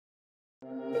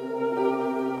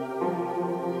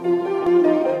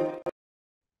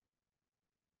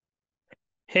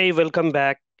Hey, welcome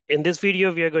back. In this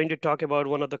video, we are going to talk about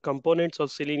one of the components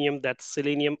of Selenium, that's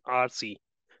Selenium RC.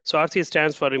 So RC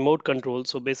stands for remote control.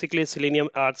 So basically Selenium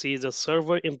RC is a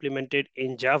server implemented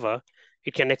in Java.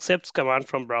 It can accept command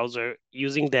from browser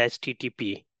using the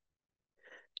HTTP.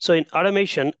 So in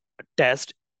automation, a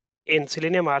test in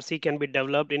Selenium RC can be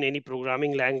developed in any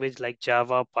programming language like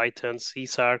Java, Python, C#,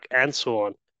 and so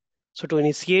on. So to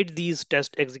initiate these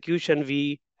test execution,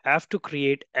 we have to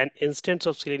create an instance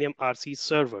of Selenium RC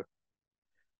server.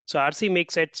 So RC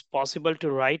makes it possible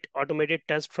to write automated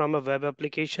tests from a web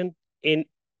application in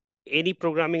any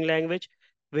programming language,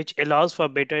 which allows for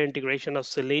better integration of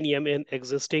Selenium in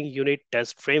existing unit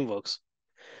test frameworks.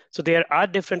 So there are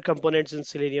different components in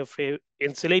Selenium.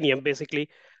 Basically,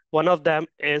 one of them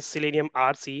is Selenium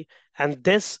RC, and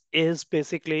this is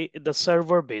basically the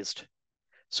server based.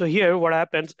 So here, what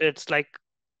happens? It's like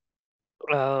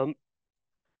um,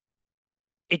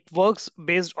 it works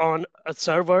based on a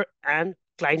server and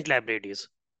client libraries.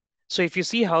 So if you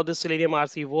see how the Selenium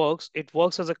RC works, it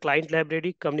works as a client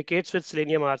library, communicates with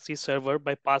Selenium RC server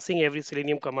by passing every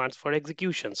Selenium commands for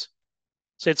executions.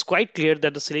 So it's quite clear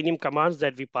that the Selenium commands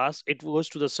that we pass, it goes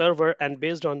to the server, and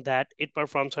based on that, it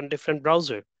performs on different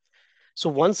browser. So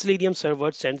one Selenium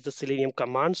server sends the Selenium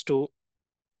commands to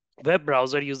web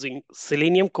browser using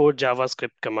Selenium core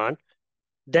JavaScript command.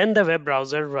 Then the web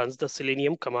browser runs the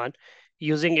Selenium command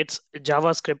using its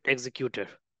JavaScript executor.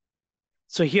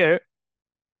 So here,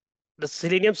 the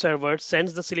Selenium server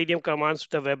sends the Selenium commands to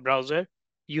the web browser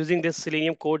using this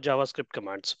Selenium core JavaScript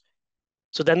commands.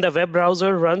 So then the web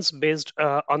browser runs based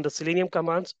on the Selenium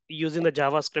commands using the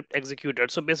JavaScript executor.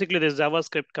 So basically, these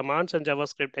JavaScript commands and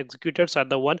JavaScript executors are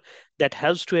the one that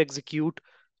helps to execute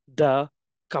the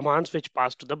commands which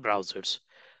pass to the browsers.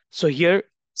 So here,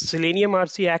 Selenium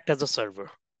RC act as a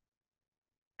server,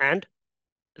 and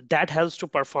that helps to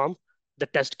perform the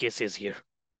test cases here.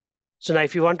 So now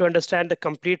if you want to understand the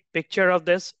complete picture of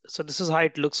this, so this is how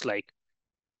it looks like.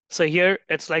 So here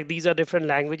it's like these are different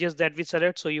languages that we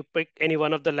select. So you pick any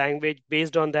one of the language.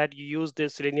 Based on that, you use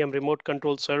this Selenium remote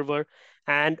control server.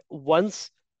 And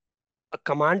once a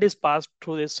command is passed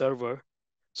through this server,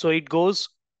 so it goes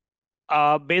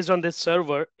based on this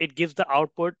server, it gives the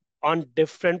output on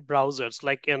different browsers.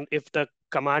 Like if the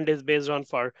command is based on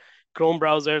for Chrome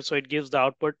browser, so it gives the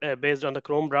output based on the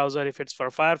Chrome browser. If it's for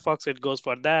Firefox, it goes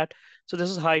for that. So this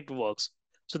is how it works.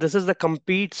 So this is the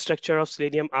complete structure of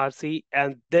Selenium RC,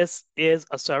 and this is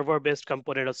a server-based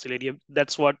component of Selenium.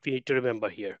 That's what we need to remember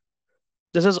here.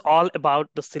 This is all about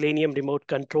the Selenium remote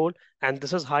control, and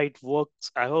this is how it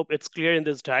works. I hope it's clear in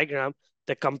this diagram,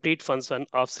 the complete function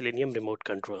of Selenium remote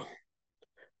control.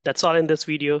 That's all in this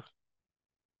video.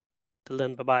 Till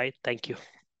then, bye-bye. Thank you.